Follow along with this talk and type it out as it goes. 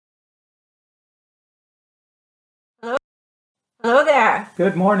Hello there.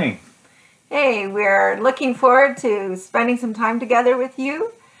 Good morning. Hey, we're looking forward to spending some time together with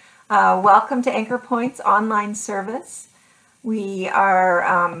you. Welcome to Anchor Point's online service. We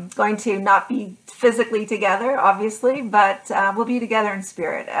are going to not be physically together, obviously, but we'll be together in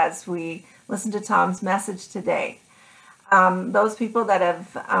spirit as we listen to Tom's message today. Those people that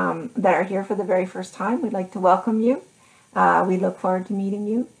are here for the very first time, we'd like to welcome you. We look forward to meeting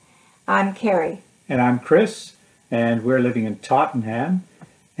you. I'm Carrie. And I'm Chris, and we're living in Tottenham.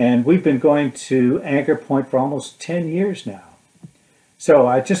 And we've been going to Anchor Point for almost 10 years now. So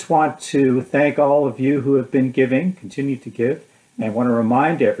I just want to thank all of you who have been giving, continue to give, and want to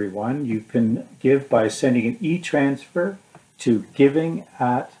remind everyone you can give by sending an e-transfer to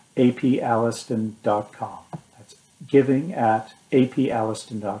giving@apalliston.com. That's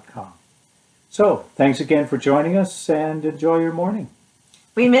giving@apalliston.com. So thanks again for joining us and enjoy your morning.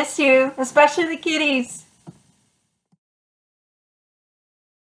 We miss you, especially the kitties.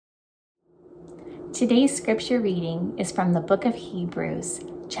 Today's scripture reading is from the book of Hebrews,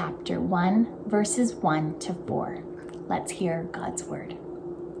 chapter 1, verses 1 to 4. Let's hear God's word.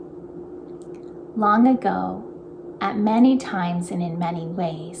 Long ago, at many times and in many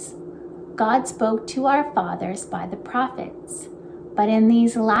ways, God spoke to our fathers by the prophets, but in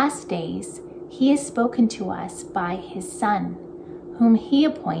these last days, he has spoken to us by his Son, whom he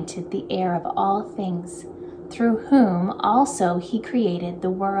appointed the heir of all things, through whom also he created the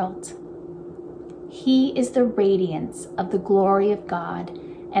world. He is the radiance of the glory of God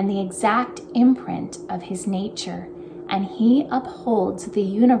and the exact imprint of his nature, and he upholds the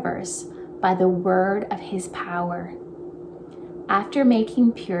universe by the word of his power. After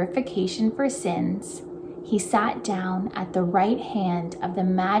making purification for sins, he sat down at the right hand of the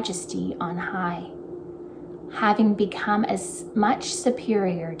Majesty on high, having become as much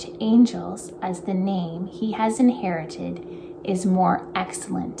superior to angels as the name he has inherited is more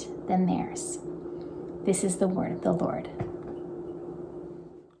excellent than theirs. This is the word of the Lord.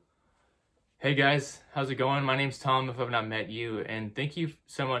 Hey guys, how's it going? My name's Tom, if I've not met you, and thank you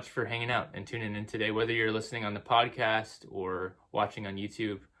so much for hanging out and tuning in today. Whether you're listening on the podcast or watching on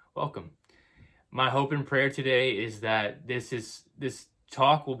YouTube, welcome. My hope and prayer today is that this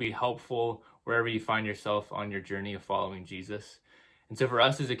talk will be helpful wherever you find yourself on your journey of following Jesus. And so for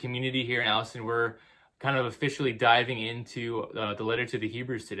us as a community here in Allison, we're kind of officially diving into the letter to the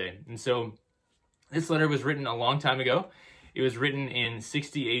Hebrews today. And so this letter was written a long time ago. It was written in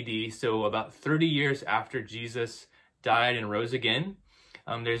 60 AD, so about 30 years after Jesus died and rose again.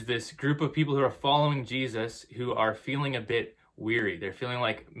 There's this group of people who are following Jesus who are feeling a bit weary. They're feeling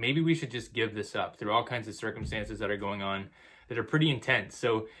like maybe we should just give this up through all kinds of circumstances that are going on that are pretty intense.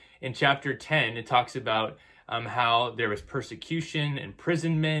 So in chapter 10, it talks about how there was persecution,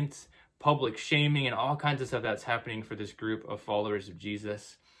 imprisonment, public shaming, and all kinds of stuff that's happening for this group of followers of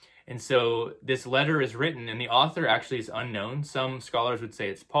Jesus. And so this letter is written, and the author actually is unknown. Some scholars would say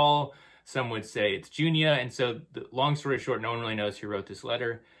it's Paul, some would say it's Junia. And so, long story short, no one really knows who wrote this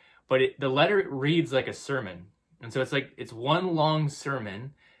letter. But the letter reads like a sermon. And so it's one long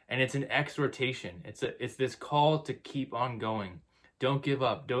sermon, and it's an exhortation. It's this call to keep on going. Don't give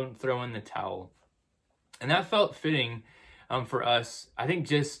up. Don't throw in the towel. And that felt fitting for us. I think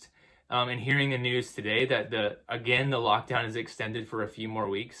just in hearing the news today that the lockdown is extended for a few more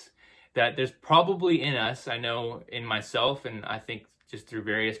weeks, that there's probably in us, I know in myself, and I think just through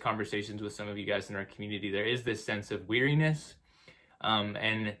various conversations with some of you guys in our community, there is this sense of weariness,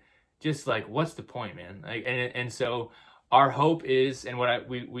 and just like, what's the point, man? Like, and so our hope is, and what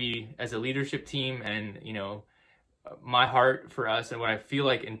we as a leadership team, and my heart for us, and what I feel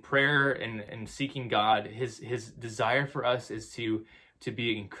like in prayer and seeking God, his desire for us is to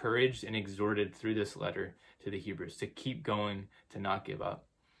be encouraged and exhorted through this letter to the Hebrews, to keep going, to not give up.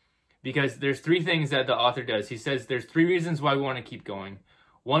 Because there's three things that the author does. He says there's three reasons why we want to keep going.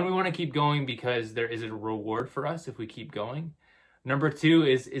 One, we want to keep going because there is a reward for us if we keep going. Number two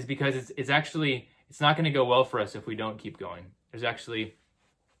is because it's not going to go well for us if we don't keep going.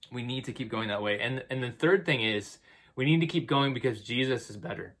 We need to keep going that way. And the third thing is we need to keep going because Jesus is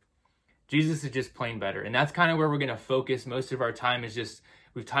better. Jesus is just plain better. And that's kind of where we're going to focus most of our time.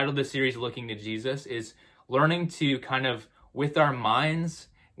 We've titled this series Looking to Jesus, is learning to kind of, with our minds,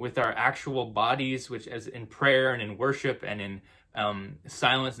 with our actual bodies, which as in prayer and in worship and in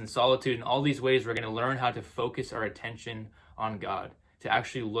silence and solitude, and all these ways, we're going to learn how to focus our attention on God, to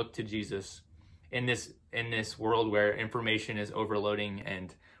actually look to Jesus in this world where information is overloading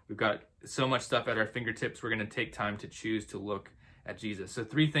and we've got so much stuff at our fingertips. We're going to take time to choose to look at Jesus. So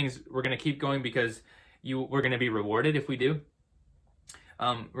three things: we're going to keep going because we're going to be rewarded if we do.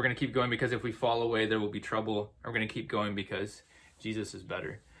 We're going to keep going because if we fall away, there will be trouble. We're going to keep going because Jesus is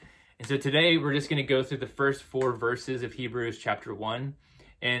better. And so today we're just going to go through the first 4 verses of Hebrews chapter 1.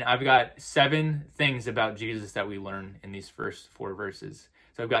 And I've got 7 things about Jesus that we learn in these first 4 verses.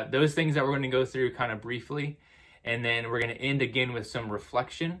 So I've got those things that we're going to go through kind of briefly. And then we're going to end again with some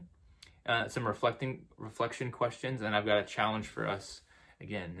reflection, some reflection questions. And I've got a challenge for us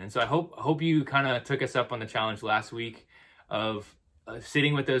again. And so I hope you kind of took us up on the challenge last week of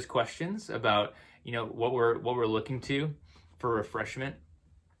sitting with those questions about, what we're looking to for refreshment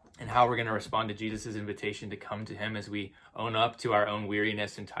and how we're going to respond to Jesus' invitation to come to him as we own up to our own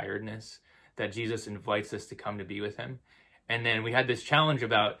weariness and tiredness, that Jesus invites us to come to be with him. And then we had this challenge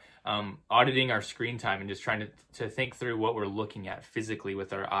about auditing our screen time and just trying to think through what we're looking at physically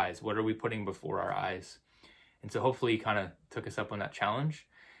with our eyes. What are we putting before our eyes? And so hopefully you kind of took us up on that challenge.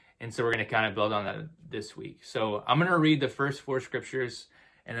 And so we're going to kind of build on that this week. So I'm going to read the first 4 scriptures,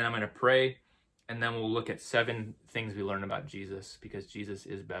 and then I'm going to pray, and then we'll look at 7 things we learn about Jesus, because Jesus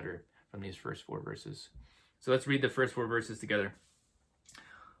is better, from these first 4 verses. So let's read the first 4 verses together.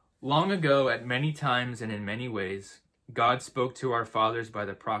 Long ago, at many times and in many ways, God spoke to our fathers by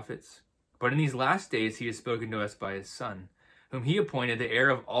the prophets. But in these last days, he has spoken to us by his Son, whom he appointed the heir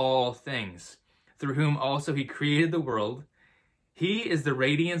of all things, through whom also he created the world. He is the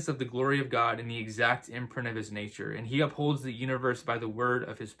radiance of the glory of God and the exact imprint of his nature, and he upholds the universe by the word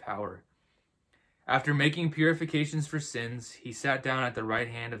of his power. After making purifications for sins, he sat down at the right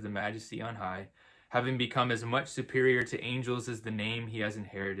hand of the Majesty on high, having become as much superior to angels as the name he has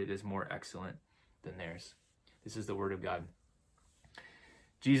inherited is more excellent than theirs. This is the word of God.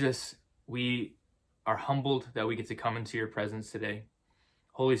 Jesus, we are humbled that we get to come into your presence today.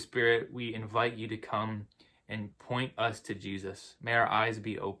 Holy Spirit, we invite you to come and point us to Jesus. May our eyes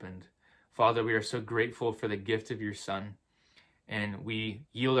be opened. Father, we are so grateful for the gift of your Son, and we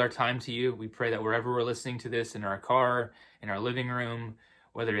yield our time to you. We pray that wherever we're listening to this, in our car, in our living room,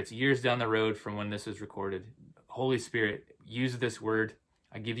 whether it's years down the road from when this is recorded, Holy Spirit, use this word.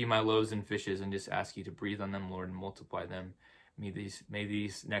 I give you my loaves and fishes and just ask you to breathe on them, Lord, and multiply them. May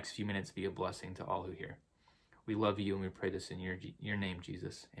these next few minutes be a blessing to all who hear. We love you, and we pray this in your name,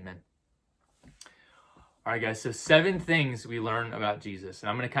 Jesus. Amen. All right, guys, so 7 things we learn about Jesus. And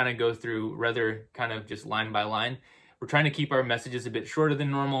I'm going to kind of go through rather kind of just line by line. We're trying to keep our messages a bit shorter than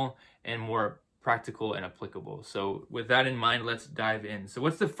normal and more practical and applicable. So with that in mind, let's dive in. So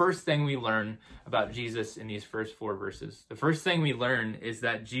what's the first thing we learn about Jesus in these first 4 verses? The first thing we learn is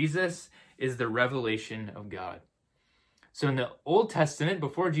that Jesus is the revelation of God. So in the Old Testament,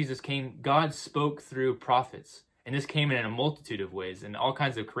 before Jesus came, God spoke through prophets. And this came in a multitude of ways and all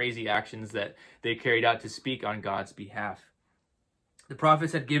kinds of crazy actions that they carried out to speak on God's behalf. The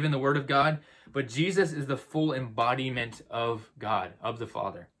prophets had given the word of God, but Jesus is the full embodiment of God, of the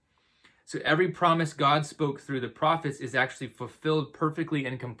Father. So every promise God spoke through the prophets is actually fulfilled perfectly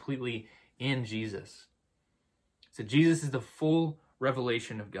and completely in Jesus. So Jesus is the full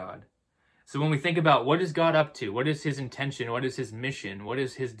revelation of God. So when we think about what is God up to, what is his intention, what is his mission, what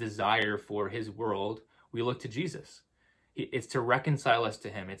is his desire for his world, we look to Jesus. It's to reconcile us to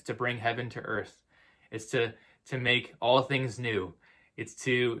him. It's to bring heaven to earth. It's to make all things new. It's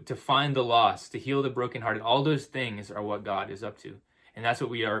to find the lost, to heal the brokenhearted. All those things are what God is up to. And that's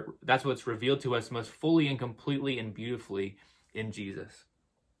what's revealed to us most fully and completely and beautifully in Jesus.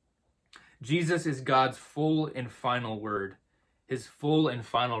 Jesus is God's full and final word, his full and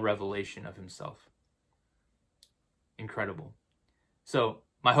final revelation of himself. Incredible. So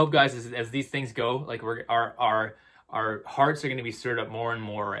my hope, guys, is as these things go, like our hearts are going to be stirred up more and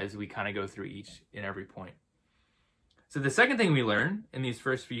more as we kind of go through each and every point. So the second thing we learn in these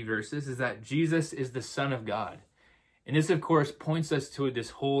first few verses is that Jesus is the Son of God. And this, of course, points us to this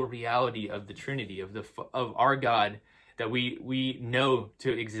whole reality of the Trinity, of our God, that we know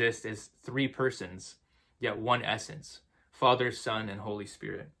to exist as 3 persons, yet one essence, Father, Son, and Holy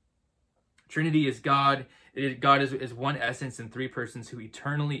Spirit. Trinity is God. God is one essence in 3 persons who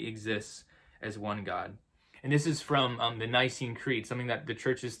eternally exists as one God. And this is from the Nicene Creed, something that the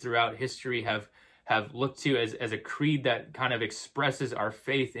churches throughout history have looked to as a creed that kind of expresses our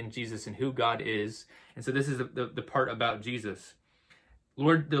faith in Jesus and who God is. And so this is the part about Jesus.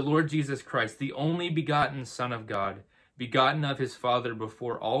 The Lord Jesus Christ, the only begotten Son of God, begotten of his Father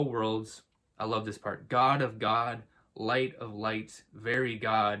before all worlds. I love this part. God of God, light of light, very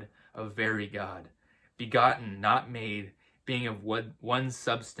God of very God. Begotten, not made, being of one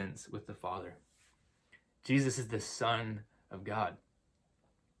substance with the Father. Jesus is the Son of God.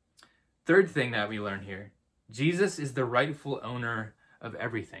 Third thing that we learn here, Jesus is the rightful owner of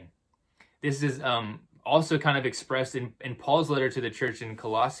everything. This is also kind of expressed in Paul's letter to the church in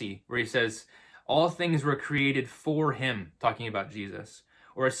Colossae, where he says, All things were created for him, talking about Jesus.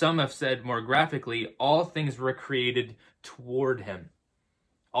 Or as some have said more graphically, all things were created toward him.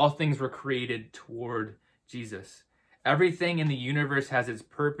 All things were created toward Jesus. Everything in the universe has its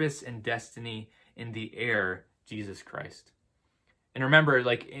purpose and destiny in the heir, Jesus Christ. And remember,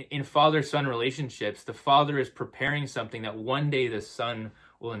 like in father-son relationships, the father is preparing something that one day the son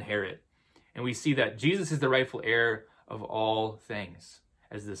will inherit. And we see that Jesus is the rightful heir of all things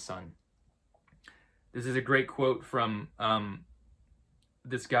as the son. This is a great quote from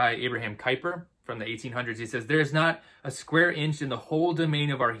this guy, Abraham Kuyper, from the 1800s. He says, "There is not a square inch in the whole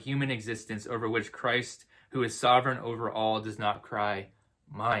domain of our human existence over which Christ, who is sovereign over all, does not cry,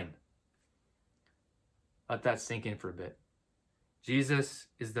 'Mine.'" Let that sink in for a bit. Jesus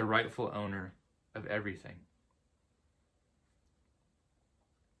is the rightful owner of everything.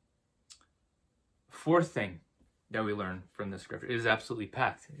 Fourth thing that we learn from this scripture, it is absolutely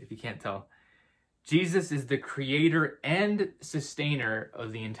packed, if you can't tell. Jesus is the creator and sustainer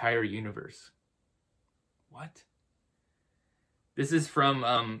of the entire universe. What? This is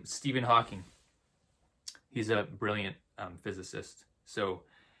from Stephen Hawking. He's a brilliant physicist. So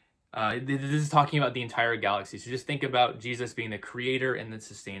this is talking about the entire galaxy. So just think about Jesus being the creator and the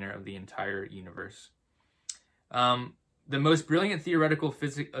sustainer of the entire universe. The most brilliant theoretical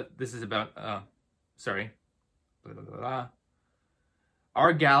physics... this is about...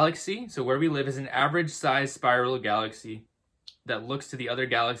 Our galaxy, so where we live, is an average-sized spiral galaxy that looks to the other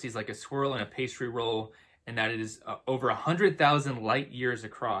galaxies like a swirl in a pastry roll, and that it is over 100,000 light years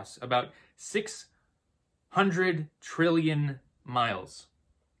across, about 600 trillion miles.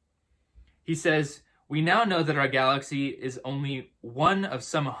 He says, "We now know that our galaxy is only one of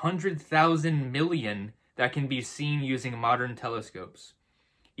some 100,000 million that can be seen using modern telescopes.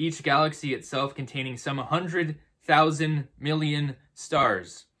 Each galaxy itself containing some 100,000 million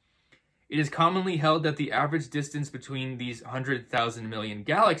stars. It is commonly held that the average distance between these 100,000 million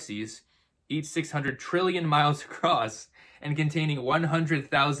galaxies, each 600 trillion miles across and containing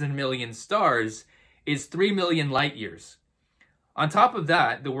 100,000 million stars, is 3 million light years. On top of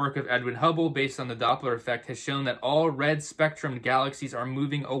that, the work of Edwin Hubble, based on the Doppler effect, has shown that all red spectrum galaxies are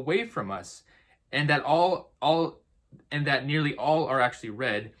moving away from us, and that nearly all are actually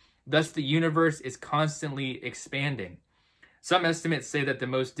red. Thus, the universe is constantly expanding. Some estimates say that the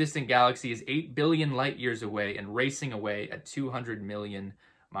most distant galaxy is 8 billion light years away and racing away at 200 million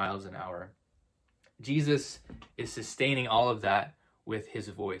miles an hour. Jesus is sustaining all of that with his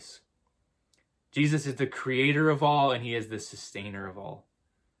voice. Jesus is the creator of all, and he is the sustainer of all.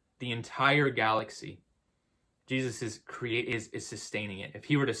 The entire galaxy, Jesus is sustaining it. If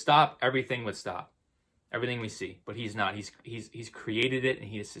he were to stop, everything would stop. Everything we see, but he's not. He's created it, and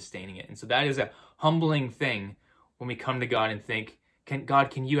he is sustaining it. And so that is a humbling thing when we come to God and think,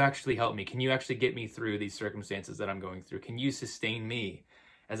 God, can you actually help me? Can you actually get me through these circumstances that I'm going through? Can you sustain me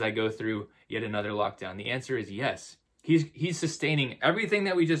as I go through yet another lockdown? The answer is yes. He's sustaining everything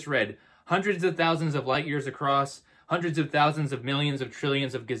that we just read. Hundreds of thousands of light years across, hundreds of thousands of millions of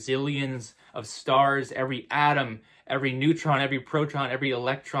trillions of gazillions of stars, every atom, every neutron, every proton, every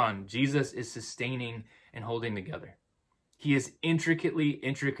electron, Jesus is sustaining and holding together. He is intricately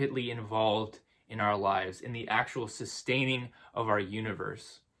involved in our lives, in the actual sustaining of our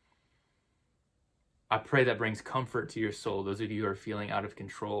universe. I pray that brings comfort to your soul, those of you who are feeling out of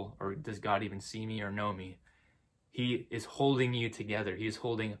control, or does God even see me or know me? He is holding you together. He is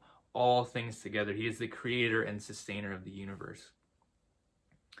holding all things together. He is the creator and sustainer of the universe.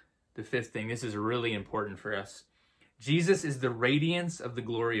 The fifth thing, this is really important for us. Jesus is the radiance of the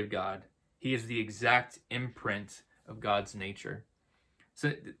glory of God. He is the exact imprint of God's nature.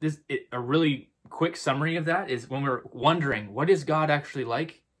 So a really quick summary of that is when we're wondering, what is God actually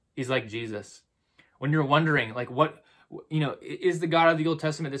like? He's like Jesus. When you're wondering, like, is the God of the Old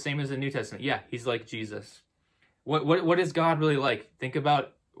Testament the same as the New Testament? Yeah, he's like Jesus. What is God really like? Think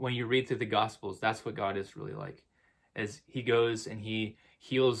about when you read through the Gospels, that's what God is really like. As he goes and he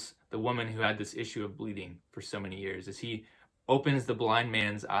heals the woman who had this issue of bleeding for so many years, as he opens the blind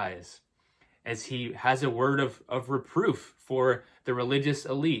man's eyes, as he has a word of reproof for the religious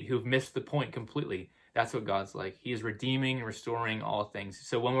elite who've missed the point completely. That's what God's like. He is redeeming and restoring all things.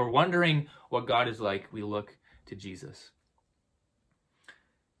 So when we're wondering what God is like, we look to Jesus.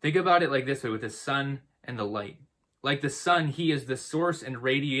 Think about it like this way with the sun and the light. Like the sun, he is the source and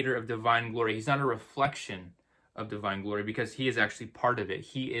radiator of divine glory. He's not a reflection of divine glory because he is actually part of it.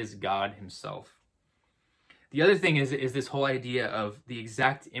 He is God himself. The other thing is this whole idea of the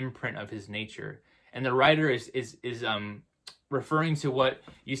exact imprint of his nature. And the writer is referring to what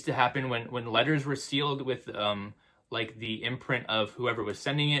used to happen when letters were sealed with like the imprint of whoever was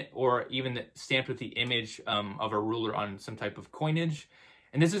sending it, or even stamped with the image of a ruler on some type of coinage.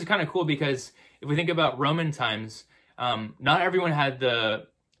 And this is kind of cool because if we think about Roman times, not everyone had the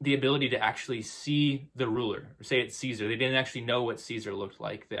ability to actually see the ruler, or say it's Caesar. They didn't actually know what Caesar looked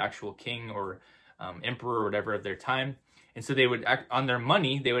like, the actual king or emperor or whatever of their time. And so they would, on their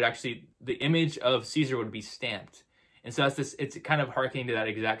money, they would actually, the image of Caesar would be stamped. And so it's kind of hearkening to that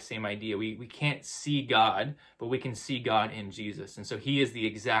exact same idea. We can't see God, but we can see God in Jesus. And so he is the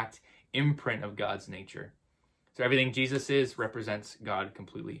exact imprint of God's nature. So everything Jesus is represents God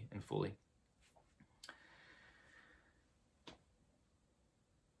completely and fully.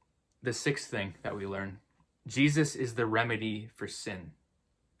 The sixth thing that we learn, Jesus is the remedy for sin.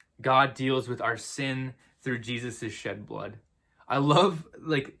 God deals with our sin through Jesus' shed blood. I love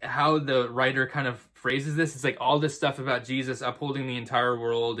like how the writer kind of phrases this. It's like all this stuff about Jesus upholding the entire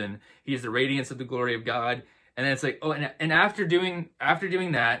world, and he's the radiance of the glory of God. And then it's like, oh, and after doing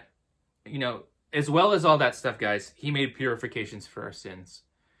that, you know, as well as all that stuff, guys, he made purifications for our sins.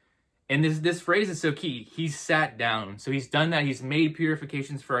 And this phrase is so key. He's sat down. So he's done that. He's made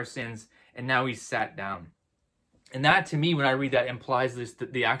purifications for our sins, and now he's sat down. And that, to me, when I read that, implies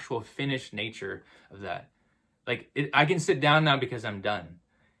the actual finished nature of that. Like, I can sit down now because I'm done.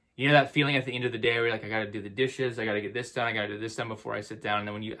 You know that feeling at the end of the day where you're like, I got to do the dishes, I got to get this done, I got to do this done before I sit down. And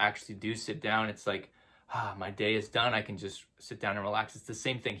then when you actually do sit down, it's like, my day is done. I can just sit down and relax. It's the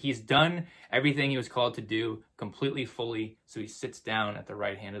same thing. He's done everything he was called to do completely, fully. So he sits down at the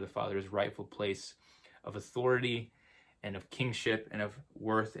right hand of the Father's rightful place of authority and of kingship and of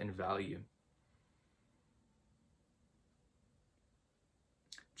worth and value.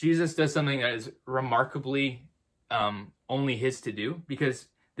 Jesus does something that is remarkably only his to do, because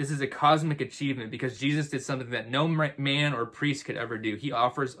this is a cosmic achievement, because Jesus did something that no man or priest could ever do. He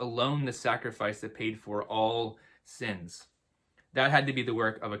offers alone the sacrifice that paid for all sins. That had to be the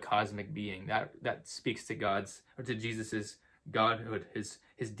work of a cosmic being. That speaks to to Jesus's godhood,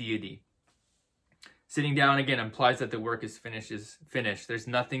 his deity. Sitting down again implies that the work is finished. There's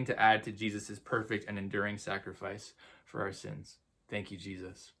nothing to add to Jesus's perfect and enduring sacrifice for our sins. Thank you,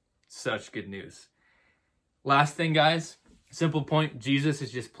 Jesus. Such good news. Last thing, guys, simple point, Jesus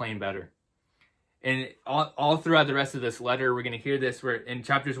is just plain better. And all throughout the rest of this letter, we're going to hear this, where in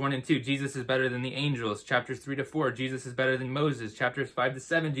chapters 1 and 2, Jesus is better than the angels. Chapters 3 to 4, Jesus is better than Moses. Chapters 5 to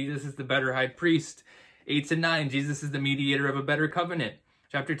 7, Jesus is the better high priest. 8 to 9, Jesus is the mediator of a better covenant.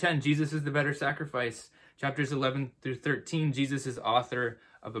 Chapter 10, Jesus is the better sacrifice. Chapters 11 through 13, Jesus is author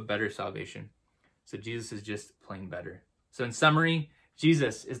of a better salvation. So Jesus is just plain better. So in summary,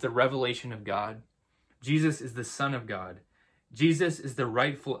 Jesus is the revelation of God. Jesus is the Son of God. Jesus is the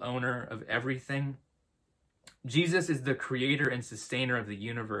rightful owner of everything. Jesus is the creator and sustainer of the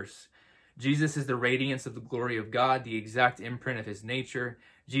universe. Jesus is the radiance of the glory of God, the exact imprint of his nature.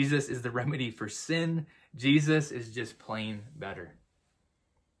 Jesus is the remedy for sin. Jesus is just plain better.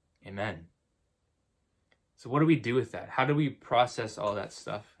 Amen. So what do we do with that? How do we process all that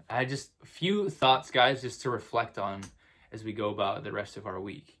stuff? I had just a few thoughts, guys, just to reflect on as we go about the rest of our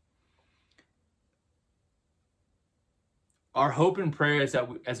week. Our hope and prayer is that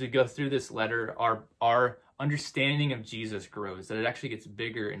as we go through this letter, our understanding of Jesus grows, that it actually gets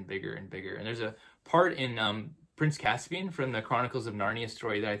bigger and bigger and bigger. And there's a part in Prince Caspian from the Chronicles of Narnia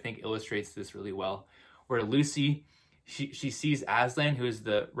story that I think illustrates this really well, where Lucy, she sees Aslan, who is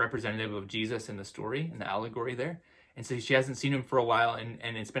the representative of Jesus in the story, in the allegory there. And so she hasn't seen him for a while, and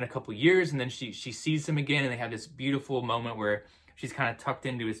it's been a couple years, and then she sees him again, and they have this beautiful moment where she's kind of tucked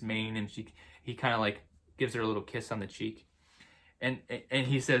into his mane, and he kind of like gives her a little kiss on the cheek. And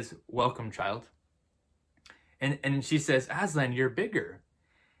he says, "Welcome, child." And she says, "Aslan, you're bigger."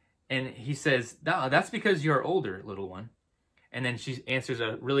 And he says, "No, that's because you're older, little one." And then she answers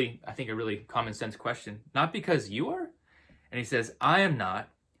a really common sense question, "Not because you are?" And he says, "I am not,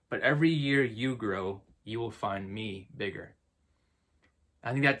 but every year you grow, you will find me bigger."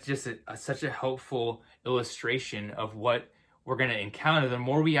 I think that's just such a helpful illustration of what we're going to encounter. The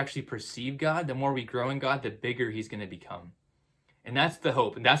more we actually perceive God, the more we grow in God, the bigger he's going to become. And that's the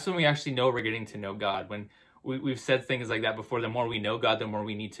hope. And that's when we actually know we're getting to know God. When we've said things like that before, the more we know God, the more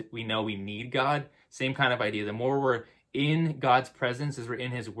we know we need God. Same kind of idea. The more we're in God's presence, as we're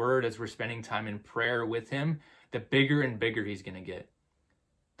in his word, as we're spending time in prayer with him, the bigger and bigger he's going to get.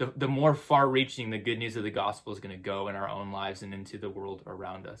 The more far-reaching the good news of the gospel is going to go in our own lives and into the world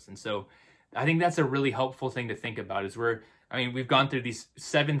around us. And so I think that's a really helpful thing to think about, is we've gone through these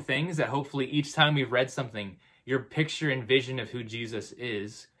 7 things that hopefully each time we've read something, your picture and vision of who Jesus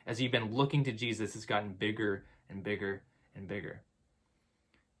is, as you've been looking to Jesus, has gotten bigger and bigger and bigger.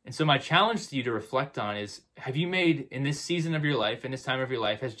 And so my challenge to you to reflect on is, have you made, in this season of your life, in this time of your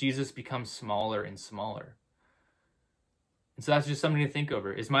life, has Jesus become smaller and smaller? And so that's just something to think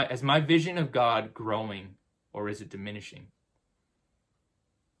over. Is my vision of God growing, or is it diminishing?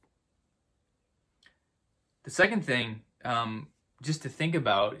 The second thing, just to think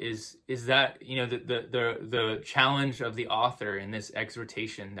about is that, the challenge of the author in this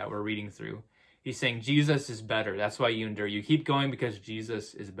exhortation that we're reading through. He's saying Jesus is better. That's why you endure. You keep going because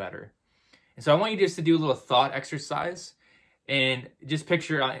Jesus is better. And so I want you just to do a little thought exercise and just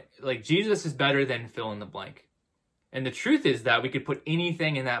picture like Jesus is better than fill in the blank. And the truth is that we could put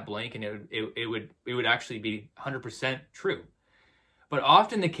anything in that blank and it would actually be 100% true. But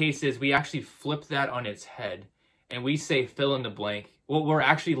often the case is we actually flip that on its head and we say fill in the blank. What we're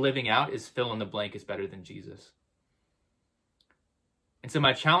actually living out is fill in the blank is better than Jesus. And so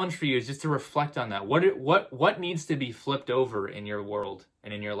my challenge for you is just to reflect on that. What needs to be flipped over in your world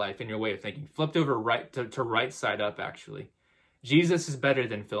and in your life, in your way of thinking? Flipped over right to right side up, actually. Jesus is better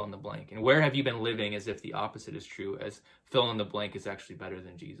than fill in the blank. And where have you been living as if the opposite is true, as fill in the blank is actually better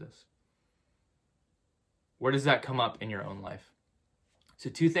than Jesus? Where does that come up in your own life?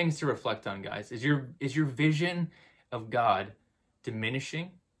 So 2 things to reflect on, guys. Is your vision of God diminishing,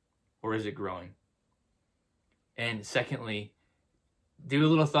 or is it growing? And secondly, do a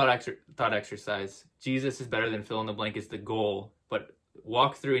little thought exercise. Jesus is better than fill in the blank is the goal, but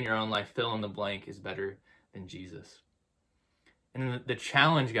walk through in your own life, fill in the blank is better than Jesus. And the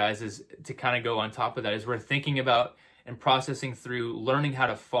challenge, guys, is to kind of go on top of that is we're thinking about and processing through learning how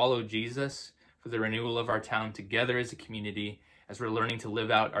to follow Jesus for the renewal of our town together as a community, as we're learning to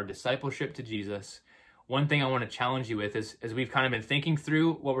live out our discipleship to Jesus. One thing I want to challenge you with is, as we've kind of been thinking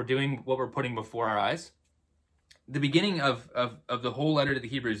through what we're doing, what we're putting before our eyes, the beginning of the whole letter to the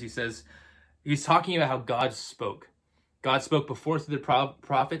Hebrews, he's talking about how God spoke. God spoke before through the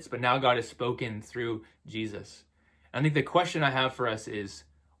prophets, but now God has spoken through Jesus. I think the question I have for us is,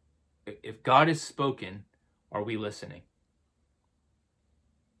 if God has spoken, are we listening?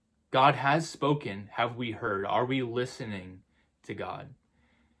 God has spoken. Have we heard? Are we listening to God?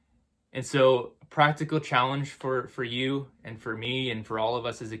 And so a practical challenge for you and for me and for all of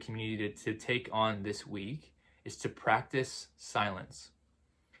us as a community to take on this week is to practice silence.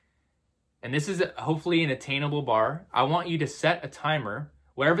 And this is hopefully an attainable bar. I want you to set a timer,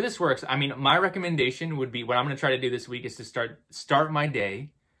 wherever this works. I mean, my recommendation would be, what I'm going to try to do this week is to start my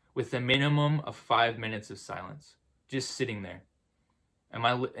day with a minimum of 5 minutes of silence, just sitting there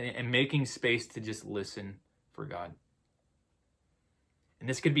and making space to just listen for God. And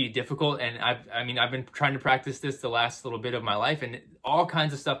this could be difficult, and I've been trying to practice this the last little bit of my life, and all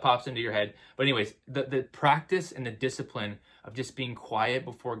kinds of stuff pops into your head. But anyways, the practice and the discipline of just being quiet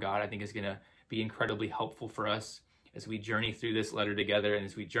before God, I think, is going to be incredibly helpful for us as we journey through this letter together, and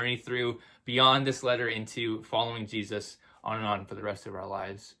as we journey through beyond this letter into following Jesus on and on for the rest of our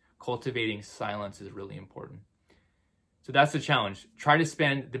lives. Cultivating silence is really important. So that's the challenge. Try to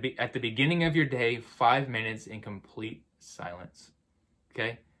spend at the beginning of your day 5 minutes in complete silence.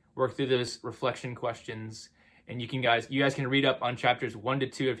 Okay, work through those reflection questions, and you guys can read up on chapters 1 to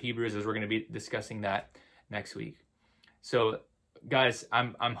 2 of Hebrews, as we're going to be discussing that next week. So, guys,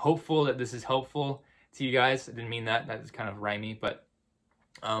 I'm hopeful that this is helpful to you guys. I didn't mean that. That is kind of rhymey, but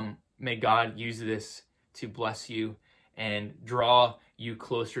may God use this to bless you and draw you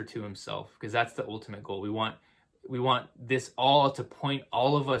closer to Himself, because that's the ultimate goal. We want this all to point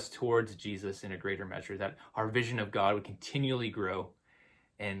all of us towards Jesus in a greater measure, that our vision of God would continually grow,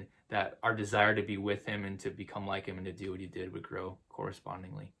 and that our desire to be with Him and to become like Him and to do what He did would grow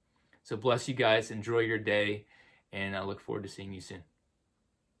correspondingly. So bless you guys. Enjoy your day, and I look forward to seeing you soon.